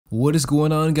What is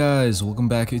going on, guys? Welcome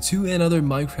back to another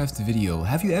Minecraft video.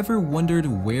 Have you ever wondered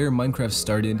where Minecraft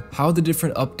started? How the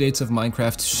different updates of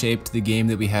Minecraft shaped the game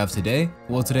that we have today?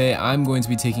 Well, today I'm going to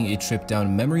be taking a trip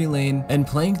down memory lane and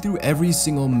playing through every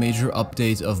single major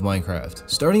update of Minecraft.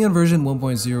 Starting on version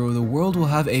 1.0, the world will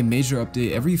have a major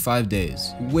update every 5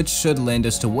 days, which should land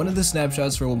us to one of the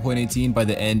snapshots for 1.18 by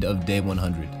the end of day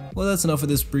 100. Well, that's enough of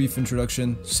this brief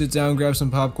introduction. Sit down, grab some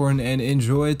popcorn, and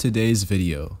enjoy today's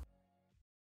video.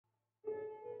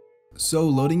 So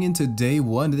loading into day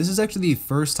 1, this is actually the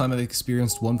first time I've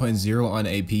experienced 1.0 on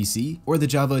a PC, or the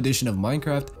Java edition of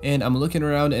Minecraft, and I'm looking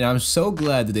around and I'm so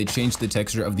glad that they changed the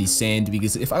texture of the sand,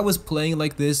 because if I was playing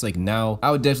like this, like now,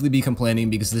 I would definitely be complaining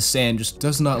because the sand just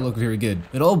does not look very good.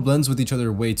 It all blends with each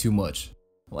other way too much.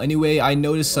 Well, anyway, I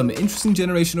noticed some interesting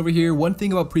generation over here. One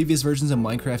thing about previous versions of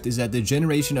Minecraft is that the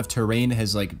generation of terrain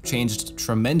has changed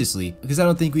tremendously, because I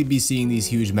don't think we'd be seeing these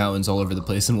huge mountains all over the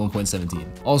place in 1.17.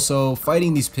 Also,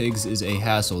 fighting these pigs is a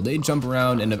hassle. They jump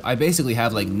around and I basically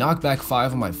have knockback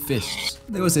 5 on my fists.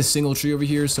 There was a single tree over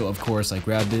here, so of course I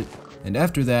grabbed it. And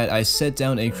after that, I set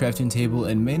down a crafting table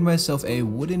and made myself a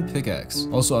wooden pickaxe.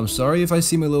 Also, I'm sorry if I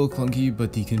seem a little clunky,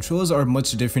 but the controls are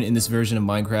much different in this version of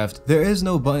Minecraft. There is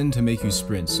no button to make you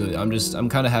sprint, so I'm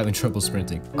kind of having trouble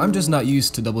sprinting. I'm just not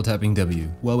used to double tapping W.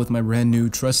 Well, with my brand new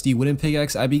trusty wooden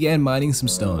pickaxe, I began mining some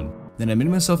stone. Then I made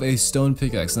myself a stone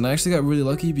pickaxe, and I actually got really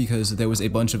lucky because there was a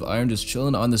bunch of iron just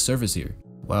chilling on the surface here.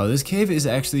 Wow, this cave is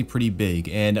actually pretty big,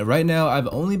 and right now I've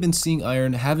only been seeing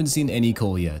iron, haven't seen any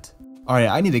coal yet. Alright,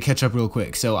 I need to catch up real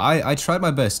quick. So I tried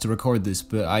my best to record this,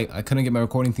 but I couldn't get my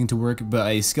recording thing to work, but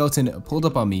a skeleton pulled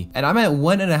up on me, and I'm at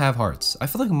 1.5 hearts. I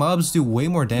feel like mobs do way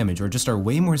more damage, or just are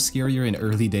way more scarier in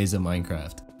early days of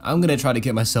Minecraft. I'm gonna try to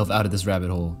get myself out of this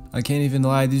rabbit hole. I can't even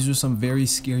lie, these are some very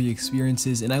scary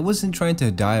experiences, and I wasn't trying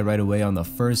to die right away on the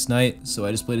first night, so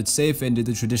I just played it safe and did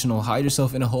the traditional hide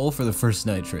yourself in a hole for the first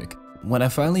night trick. When I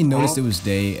finally noticed it was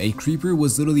day, a creeper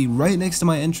was literally right next to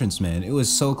my entrance, man. It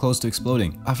was so close to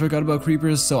exploding. I forgot about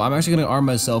creepers, so I'm actually gonna arm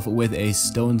myself with a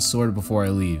stone sword before I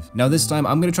leave. Now this time,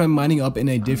 I'm gonna try mining up in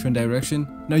a different direction.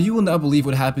 Now you will not believe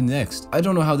what happened next. I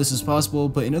don't know how this is possible,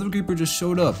 but another creeper just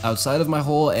showed up outside of my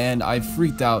hole and I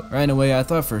freaked out, ran away. I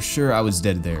thought for sure I was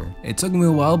dead there. It took me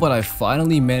a while, but I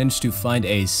finally managed to find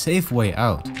a safe way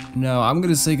out. Now I'm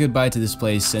gonna say goodbye to this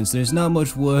place since there's not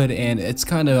much wood and it's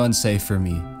kind of unsafe for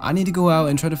me. I need to go out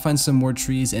and try to find some more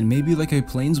trees and maybe a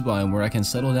plains biome where I can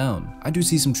settle down. I do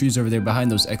see some trees over there behind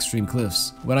those extreme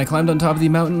cliffs. When I climbed on top of the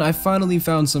mountain, I finally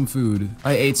found some food.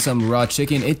 I ate some raw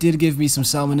chicken. It did give me some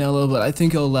salmonella, but I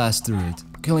think I'll last through it.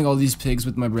 Killing all these pigs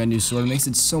with my brand new sword makes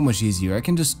it so much easier. I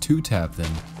can just 2-tap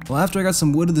them. Well, after I got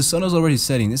some wood, the sun was already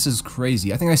setting. This is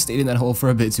crazy. I think I stayed in that hole for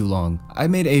a bit too long. I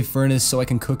made a furnace so I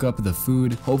can cook up the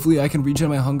food. Hopefully I can regen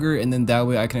my hunger, and then that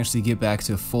way I can actually get back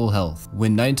to full health.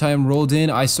 When nighttime rolled in,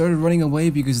 I started running away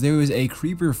because there was a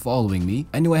creeper following me.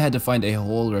 I knew I had to find a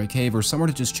hole or a cave or somewhere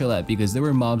to just chill at because there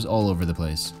were mobs all over the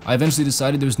place. I eventually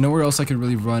decided there was nowhere else I could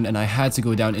really run, and I had to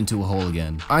go down into a hole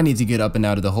again. I need to get up and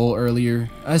out of the hole earlier.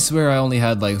 I swear I only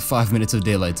had 5 minutes of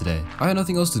daylight today. I had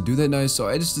nothing else to do that night, so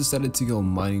I just decided to go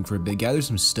mining for a bit, gather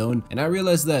some stone, and I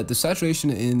realized that the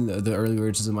saturation in the early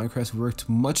versions of Minecraft worked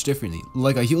much differently.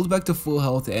 I healed back to full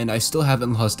health and I still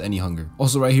haven't lost any hunger.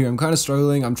 Also right here, I'm kind of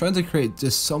struggling. I'm trying to create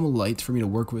just some light for me to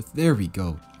work with. There we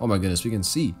go. Oh my goodness, we can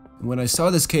see. When I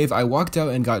saw this cave, I walked out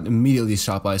and got immediately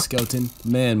shot by a skeleton.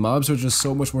 Man, mobs are just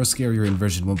so much more scarier in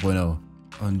version 1.0.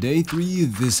 On day 3,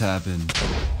 this happened.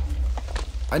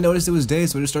 I noticed it was day,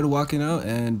 so I just started walking out,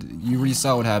 and you already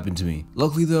saw what happened to me.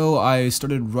 Luckily though, I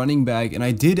started running back, and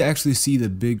I did actually see the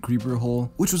big creeper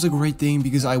hole, which was a great thing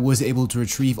because I was able to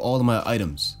retrieve all of my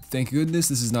items. Thank goodness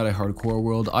this is not a hardcore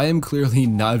world. I am clearly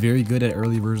not very good at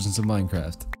early versions of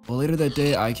Minecraft. Well, later that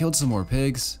day, I killed some more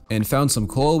pigs and found some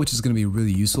coal, which is going to be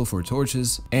really useful for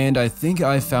torches. And I think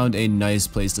I found a nice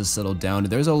place to settle down.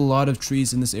 There's a lot of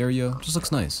trees in this area. Just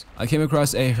looks nice. I came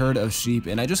across a herd of sheep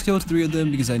and I just killed 3 of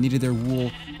them because I needed their wool.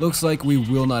 Looks like we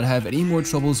will not have any more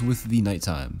troubles with the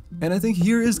nighttime. And I think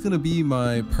here is going to be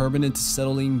my permanent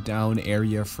settling down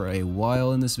area for a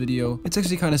while in this video. It's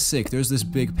actually kind of sick. There's this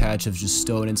big patch of just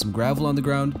stone and some gravel on the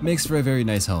ground. Makes for a very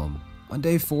nice home. On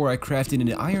day 4, I crafted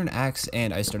an iron axe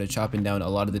and I started chopping down a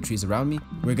lot of the trees around me.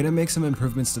 We're gonna make some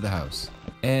improvements to the house.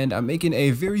 And I'm making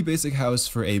a very basic house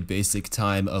for a basic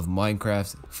time of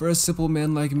Minecraft. For a simple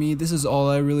man like me, this is all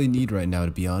I really need right now,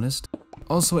 to be honest.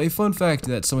 Also, a fun fact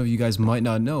that some of you guys might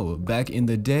not know, back in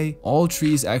the day, all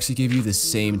trees actually give you the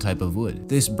same type of wood.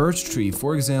 This birch tree,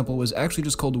 for example, was actually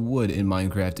just called wood in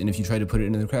Minecraft, and if you tried to put it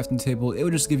in the crafting table, it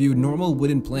would just give you normal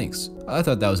wooden planks. I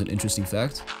thought that was an interesting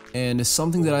fact. And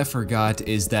something that I forgot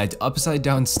is that upside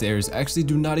down stairs actually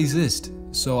do not exist.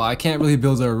 So I can't really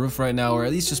build a roof right now, or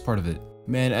at least just part of it.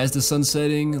 Man, as the sun's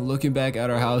setting, looking back at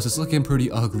our house, it's looking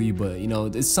pretty ugly, but you know,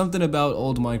 it's something about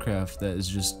old Minecraft that is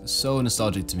just so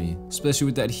nostalgic to me. Especially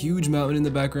with that huge mountain in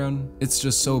the background, it's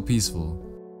just so peaceful.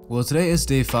 Well, today is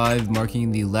day 5,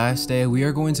 marking the last day. We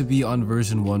are going to be on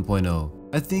version 1.0.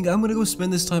 I think I'm gonna go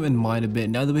spend this time and mine a bit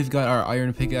now that we've got our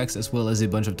iron pickaxe as well as a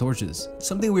bunch of torches.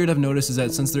 Something weird I've noticed is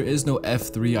that since there is no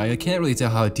F3, I can't really tell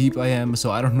how deep I am, so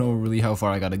I don't know really how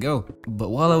far I gotta go.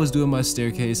 But while I was doing my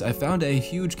staircase, I found a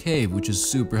huge cave, which is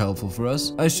super helpful for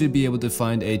us. I should be able to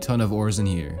find a ton of ores in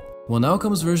here. Well, now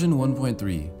comes version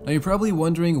 1.3. Now you're probably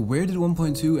wondering, where did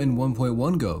 1.2 and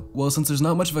 1.1 go? Well, since there's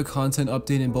not much of a content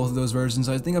update in both of those versions,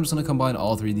 I think I'm just gonna combine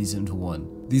all 3 of these into one.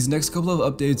 These next couple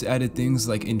of updates added things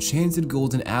like enchanted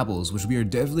golden apples, which we are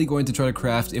definitely going to try to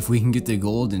craft if we can get the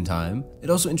gold in time. It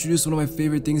also introduced one of my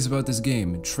favorite things about this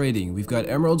game, trading. We've got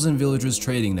emeralds and villagers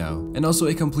trading now, and also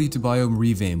a complete biome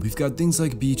revamp. We've got things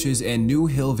like beaches and new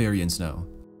hill variants now.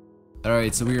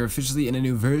 Alright, so we are officially in a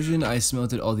new version. I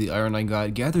smelted all the iron I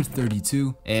got, gathered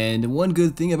 32, and one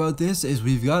good thing about this is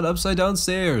we've got upside down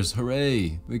stairs.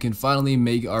 Hooray! We can finally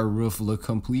make our roof look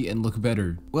complete and look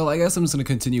better. Well, I guess I'm just gonna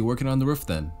continue working on the roof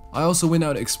then. I also went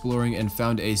out exploring and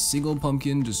found a single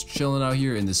pumpkin just chilling out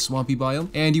here in this swampy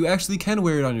biome, and you actually can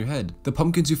wear it on your head. The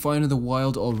pumpkins you find in the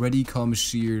wild already come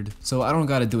sheared, so I don't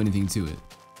gotta do anything to it.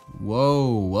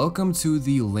 Whoa, welcome to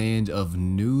the land of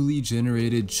newly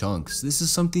generated chunks. This is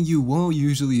something you won't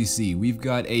usually see. We've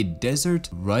got a desert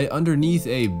right underneath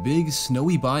a big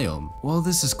snowy biome. Well,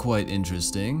 this is quite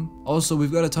interesting. Also,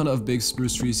 we've got a ton of big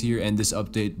spruce trees here, and this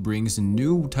update brings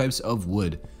new types of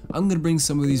wood. I'm gonna bring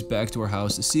some of these back to our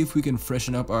house to see if we can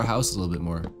freshen up our house a little bit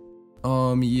more.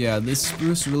 Yeah, this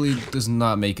spruce really does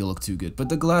not make it look too good, but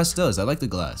the glass does. I like the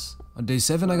glass. On day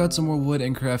 7, I got some more wood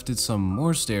and crafted some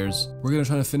more stairs. We're gonna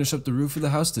try to finish up the roof of the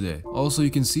house today. Also, you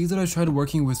can see that I tried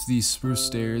working with these spruce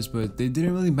stairs, but they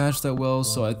didn't really match that well,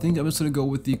 so I think I'm just gonna go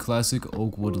with the classic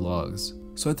oak wood logs.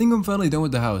 So I think I'm finally done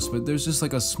with the house, but there's just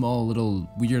like a small little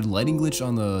weird lighting glitch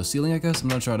on the ceiling, I guess. I'm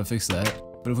not sure how to fix that.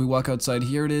 But if we walk outside,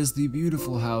 here it is, the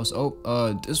beautiful house.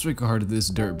 Disregard this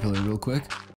dirt pillar real quick.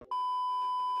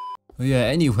 Yeah,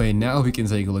 anyway, now we can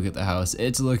take a look at the house.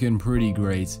 It's looking pretty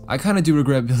great. I kinda do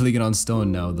regret building it on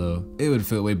stone now though. It would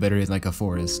fit way better in like a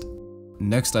forest.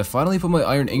 Next, I finally put my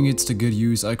iron ingots to good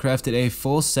use. I crafted a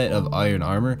full set of iron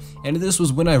armor, and this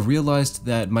was when I realized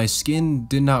that my skin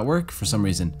did not work for some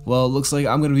reason. Well, it looks like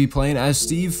I'm gonna be playing as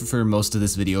Steve for most of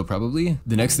this video probably.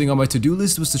 The next thing on my to-do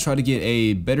list was to try to get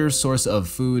a better source of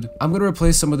food. I'm gonna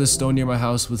replace some of the stone near my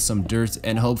house with some dirt,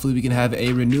 and hopefully we can have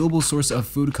a renewable source of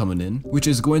food coming in, which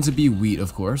is going to be wheat,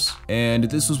 of course. And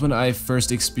this was when I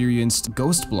first experienced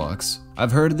ghost blocks.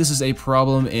 I've heard this is a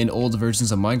problem in old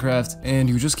versions of Minecraft, and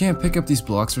you just can't pick up these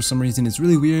blocks for some reason. It's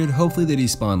really weird. Hopefully they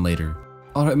despawn later.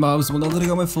 Alright mobs, well now that I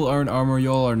got my full iron armor,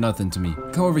 y'all are nothing to me.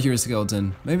 Come over here,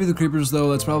 skeleton. Maybe the creepers though,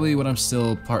 that's probably what I'm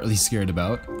still partly scared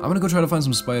about. I'm gonna go try to find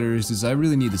some spiders, because I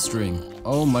really need the string.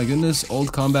 Oh my goodness,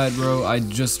 old combat bro, I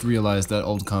just realized that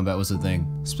old combat was a thing.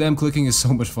 Spam clicking is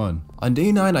so much fun. On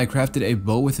day 9, I crafted a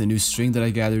bow with a new string that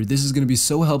I gathered. This is gonna be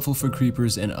so helpful for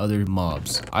creepers and other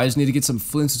mobs. I just need to get some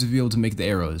flints to be able to make the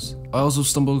arrows. I also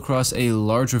stumbled across a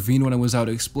large ravine when I was out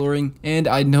exploring, and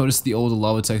I noticed the old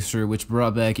lava texture, which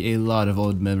brought back a lot of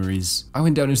old memories. I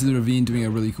went down into the ravine doing a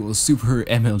really cool super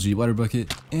MLG water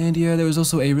bucket, and yeah, there was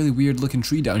also a really weird looking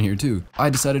tree down here too. I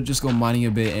decided to just go mining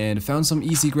a bit and found some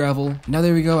easy gravel. Now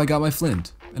there we go, I got my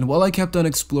flint. And while I kept on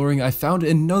exploring, I found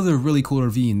another really cool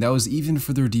ravine that was even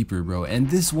further deeper, bro, and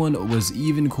this one was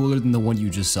even cooler than the one you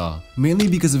just saw. Mainly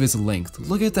because of its length.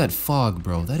 Look at that fog,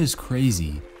 bro, that is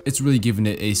crazy. It's really giving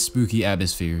it a spooky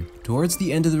atmosphere. Towards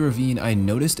the end of the ravine, I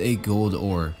noticed a gold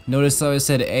ore. Notice how I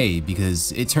said A,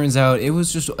 because it turns out it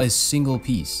was just a single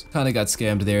piece. Kinda got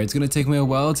scammed there. It's gonna take me a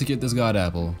while to get this god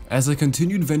apple. As I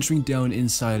continued venturing down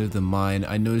inside of the mine,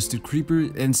 I noticed a creeper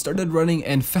and started running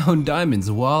and found diamonds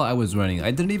while I was running.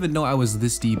 I didn't even know I was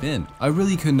this deep in. I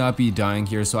really could not be dying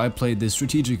here, so I played this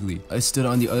strategically. I stood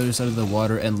on the other side of the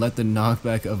water and let the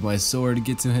knockback of my sword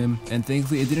get to him, and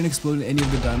thankfully it didn't explode in any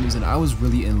of the diamonds, and I was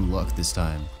really in luck this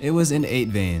time. It was an 8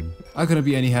 vein. I couldn't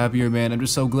be any happier, man. I'm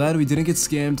just so glad we didn't get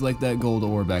scammed like that gold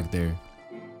ore back there.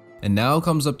 And now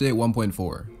comes update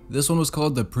 1.4. This one was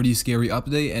called the Pretty Scary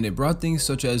Update, and it brought things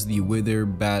such as the wither,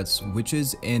 bats,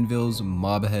 witches, anvils,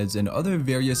 mob heads, and other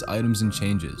various items and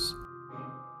changes.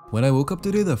 When I woke up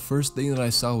today, the first thing that I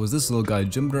saw was this little guy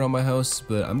jumping around my house,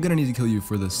 but I'm gonna need to kill you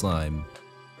for the slime.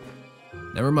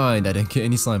 Never mind, I didn't get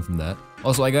any slime from that.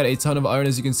 Also, I got a ton of iron,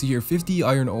 as you can see here, 50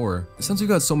 iron ore. Since we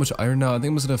got so much iron now, I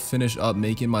think I'm just gonna finish up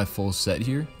making my full set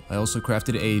here. I also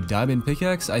crafted a diamond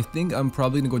pickaxe. I think I'm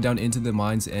probably gonna go down into the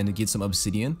mines and get some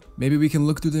obsidian. Maybe we can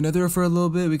look through the nether for a little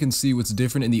bit. We can see what's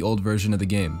different in the old version of the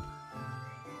game.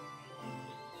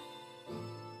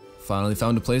 Finally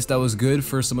found a place that was good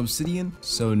for some obsidian.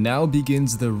 So now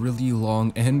begins the really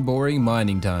long and boring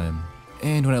mining time.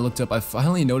 And when I looked up, I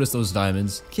finally noticed those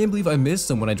diamonds. Can't believe I missed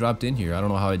them when I dropped in here. I don't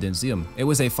know how I didn't see them. It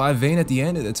was a 5 vein at the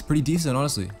end. It's pretty decent,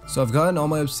 honestly. So I've gotten all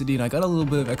my obsidian. I got a little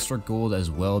bit of extra gold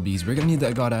as well because we're gonna need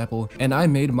that god apple. And I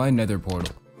made my nether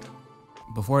portal.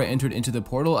 Before I entered into the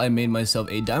portal, I made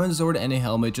myself a diamond sword and a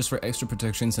helmet just for extra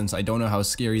protection since I don't know how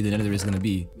scary the nether is going to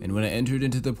be. And when I entered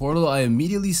into the portal, I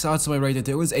immediately saw to my right that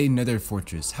there was a nether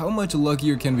fortress. How much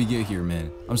luckier can we get here,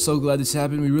 man? I'm so glad this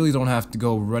happened. We really don't have to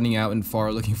go running out and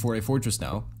far looking for a fortress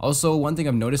now. Also, one thing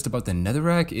I've noticed about the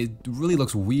netherrack, it really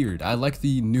looks weird. I like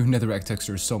the new netherrack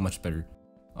texture so much better.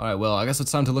 Alright, well, I guess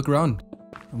it's time to look around.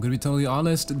 I'm gonna be totally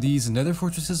honest, these nether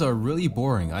fortresses are really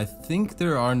boring. I think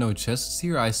there are no chests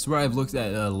here. I swear I've looked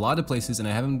at a lot of places and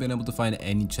I haven't been able to find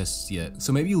any chests yet.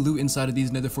 So maybe loot inside of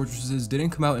these nether fortresses didn't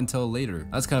come out until later.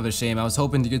 That's kind of a shame. I was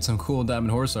hoping to get some cool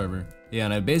diamond horse armor. Yeah,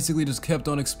 and I basically just kept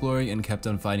on exploring and kept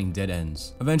on finding dead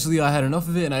ends. Eventually, I had enough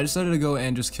of it and I decided to go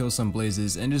and just kill some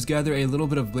blazes and just gather a little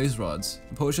bit of blaze rods.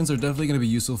 The potions are definitely going to be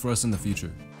useful for us in the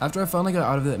future. After I finally got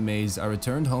out of that maze, I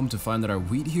returned home to find that our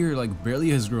wheat here like barely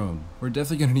has grown. We're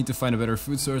definitely going to need to find a better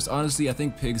food source. Honestly, I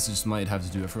think pigs just might have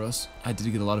to do it for us. I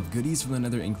did get a lot of goodies from the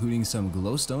nether, including some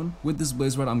glowstone. With this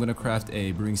blaze rod, I'm going to craft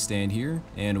a brewing stand here.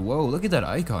 And whoa, look at that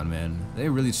icon, man. They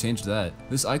really changed that.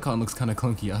 This icon looks kind of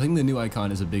clunky. I think the new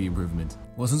icon is a big improvement.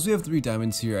 Well, since we have 3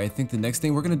 diamonds here, I think the next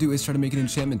thing we're going to do is try to make an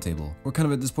enchantment table. We're kind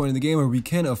of at this point in the game where we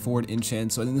can afford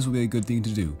enchant, so I think this will be a good thing to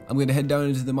do. I'm going to head down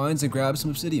into the mines and grab some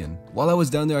obsidian. While I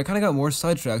was down there, I kind of got more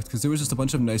sidetracked because there was just a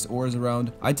bunch of nice ores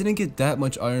around. I didn't get that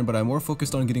much iron, but I'm more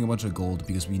focused on getting a bunch of gold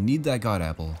because we need that god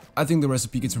apple. I think the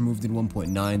recipe gets removed in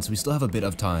 1.9, so we still have a bit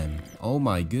of time. Oh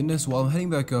my goodness, while I'm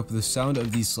heading back up, the sound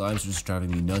of these slimes are just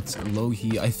driving me nuts.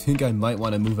 Low-key, I think I might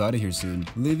want to move out of here soon.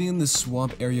 Living in this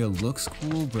swamp area looks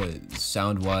cool, but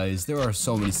sound-wise, there are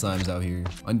so many slimes out here.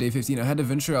 On day 15, I had to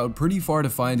venture out pretty far to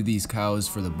find these cows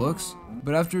for the books,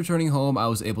 but after returning home, I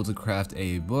was able to craft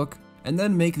a book and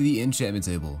then make the enchantment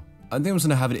table. I think I'm just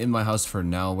gonna have it in my house for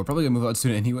now. We're probably gonna move out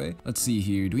soon anyway. Let's see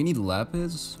here. Do we need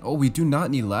lapis? Oh, we do not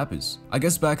need lapis. I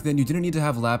guess back then you didn't need to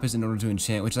have lapis in order to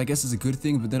enchant, which I guess is a good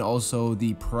thing, but then also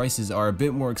the prices are a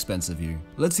bit more expensive here.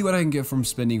 Let's see what I can get from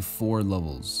spending 4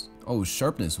 levels. Oh,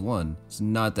 sharpness 1. It's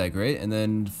not that great. And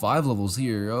then 5 levels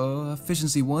here.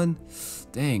 Efficiency 1.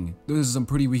 Dang. Those are some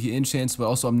pretty weak enchants, but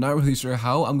also I'm not really sure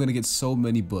how I'm gonna get so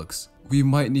many books. We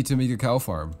might need to make a cow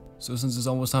farm. So since it's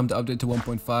almost time to update to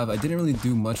 1.5, I didn't really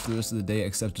do much for the rest of the day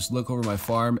except just look over my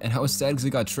farm, and I was sad because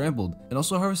it got trampled. And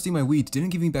also harvesting my wheat didn't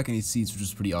give me back any seeds, which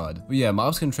was pretty odd. But yeah,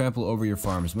 mobs can trample over your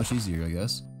farm. It's much easier, I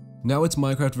guess. Now it's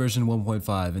Minecraft version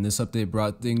 1.5, and this update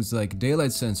brought things like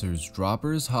daylight sensors,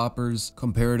 droppers, hoppers,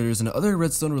 comparators, and other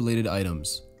redstone related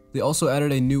items. They also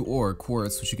added a new ore,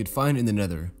 quartz, which you could find in the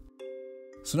nether.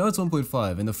 So now it's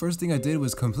 1.5, and the first thing I did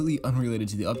was completely unrelated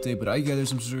to the update, but I gathered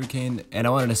some sugarcane, and I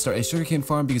wanted to start a sugarcane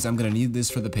farm because I'm gonna need this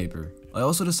for the paper. I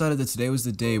also decided that today was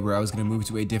the day where I was gonna move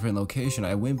to a different location.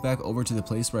 I went back over to the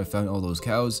place where I found all those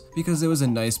cows, because there was a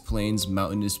nice plains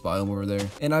mountainous biome over there,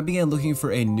 and I began looking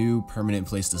for a new permanent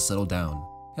place to settle down.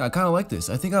 Yeah, I kind of like this.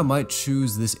 I think I might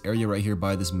choose this area right here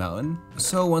by this mountain.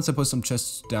 So once I put some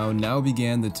chests down, now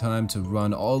began the time to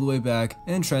run all the way back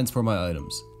and transport my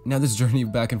items. Now this journey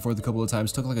back and forth a couple of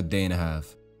times took like a day and a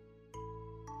half.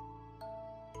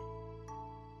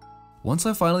 Once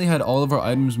I finally had all of our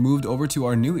items moved over to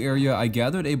our new area, I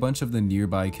gathered a bunch of the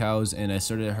nearby cows and I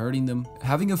started herding them.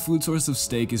 Having a food source of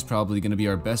steak is probably going to be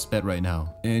our best bet right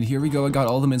now. And here we go, I got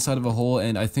all of them inside of a hole,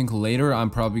 and I think later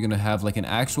I'm probably going to have like an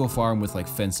actual farm with like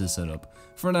fences set up.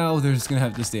 For now, they're just going to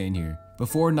have to stay in here.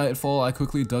 Before nightfall, I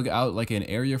quickly dug out like an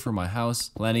area for my house,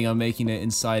 planning on making it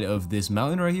inside of this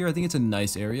mountain right here. I think it's a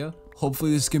nice area.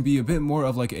 Hopefully this can be a bit more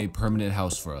of like a permanent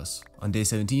house for us. On day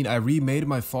 17, I remade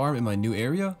my farm in my new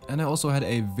area, and I also had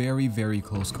a very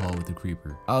close call with the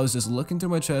creeper. I was just looking through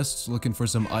my chests, looking for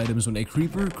some items when a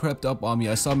creeper crept up on me.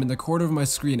 I saw him in the corner of my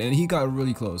screen and he got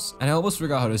really close. And I almost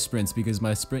forgot how to sprint because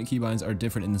my sprint keybinds are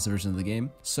different in this version of the game.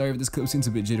 Sorry if this clip seems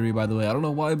a bit jittery, by the way. I don't know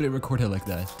why, but it recorded like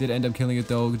that. Did end up killing it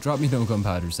though. Dropped me no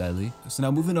gunpowder, sadly. So now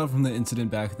moving on from the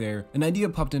incident back there, an idea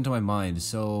popped into my mind.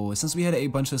 So since we had a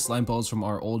bunch of slime balls from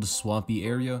our old swampy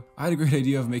area, I had a great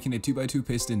idea of making a 2x2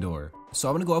 piston door. So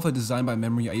I'm gonna go off a design by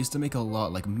memory I used to make a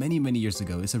lot, like many years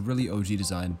ago. It's a really OG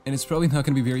design, and it's probably not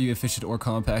gonna be very efficient or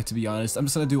compact, to be honest. I'm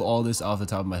just gonna do all this off the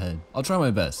top of my head. I'll try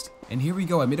my best. And here we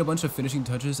go. I made a bunch of finishing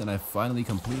touches and I finally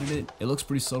completed it. It looks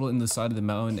pretty subtle in the side of the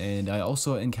mountain, and I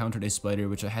also encountered a spider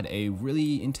which I had a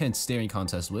really intense staring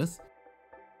contest with.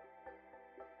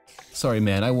 Sorry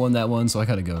man, I won that one, so I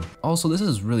gotta go. Also, this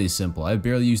is really simple. I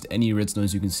barely used any redstone,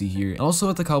 as you can see here. And also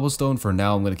with the cobblestone, for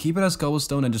now, I'm gonna keep it as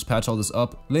cobblestone and just patch all this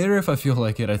up. Later, if I feel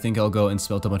like it, I think I'll go and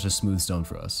smelt a bunch of smooth stone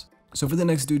for us. So for the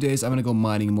next 2 days, I'm gonna go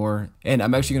mining more, and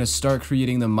I'm actually gonna start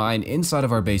creating the mine inside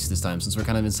of our base this time, since we're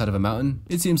kind of inside of a mountain.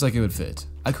 It seems like it would fit.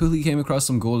 I quickly came across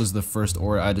some gold as the first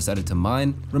ore I decided to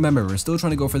mine. Remember, we're still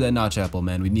trying to go for that notch apple,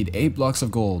 man. We need 8 blocks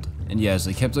of gold. And yeah, as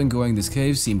I kept on going, this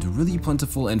cave seemed really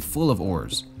plentiful and full of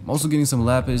ores. I'm also getting some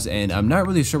lapis, and I'm not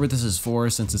really sure what this is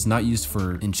for since it's not used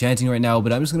for enchanting right now,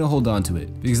 but I'm just gonna hold on to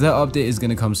it because that update is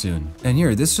gonna come soon. And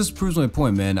here, this just proves my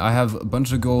point, man. I have a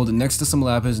bunch of gold next to some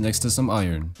lapis, next to some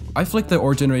iron. I feel like the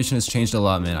ore generation has changed a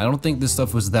lot, man. I don't think this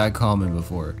stuff was that common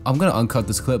before. I'm gonna uncut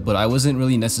this clip, but I wasn't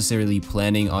really necessarily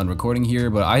planning on recording here,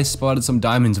 but I spotted some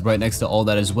diamonds right next to all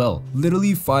that as well.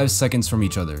 Literally 5 seconds from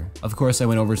each other. Of course, I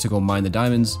went over to go mine the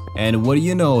diamonds, and what do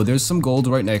you know, there's some gold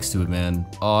right next to it, man.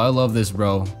 Oh, I love this,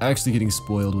 bro. Actually getting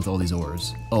spoiled with all these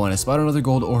ores. Oh, and I spotted another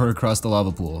gold ore across the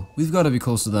lava pool. We've got to be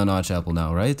close to the notch apple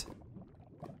now, right?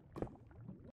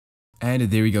 And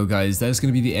there we go, guys. That is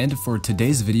going to be the end for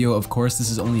today's video. Of course, this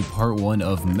is only part 1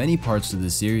 of many parts to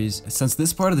this series. Since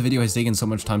this part of the video has taken so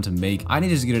much time to make, I need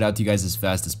to just get it out to you guys as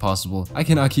fast as possible. I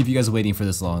cannot keep you guys waiting for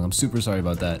this long. I'm super sorry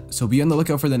about that. So be on the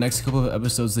lookout for the next couple of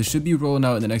episodes. They should be rolling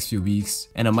out in the next few weeks.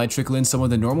 And I might trickle in some of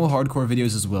the normal hardcore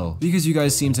videos as well, because you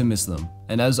guys seem to miss them.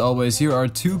 And as always, here are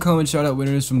 2 comment shoutout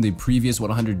winners from the previous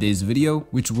 100 days video,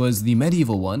 which was the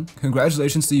medieval one.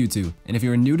 Congratulations to you two. And if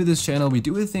you're new to this channel, we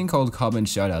do a thing called comment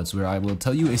shoutouts, where I will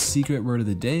tell you a secret word of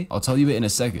the day. I'll tell you it in a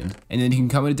second, and then you can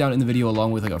comment it down in the video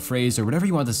along with like a phrase or whatever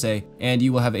you want to say, and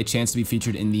you will have a chance to be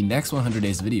featured in the next 100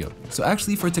 days video. So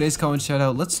actually, for today's comment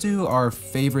shoutout, let's do our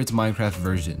favorite Minecraft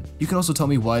version. You can also tell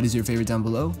me why it is your favorite down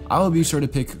below. I will be sure to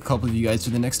pick a couple of you guys for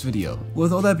the next video.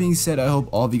 With all that being said, I hope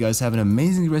all of you guys have an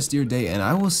amazing rest of your day, and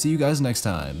I will see you guys next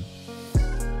time.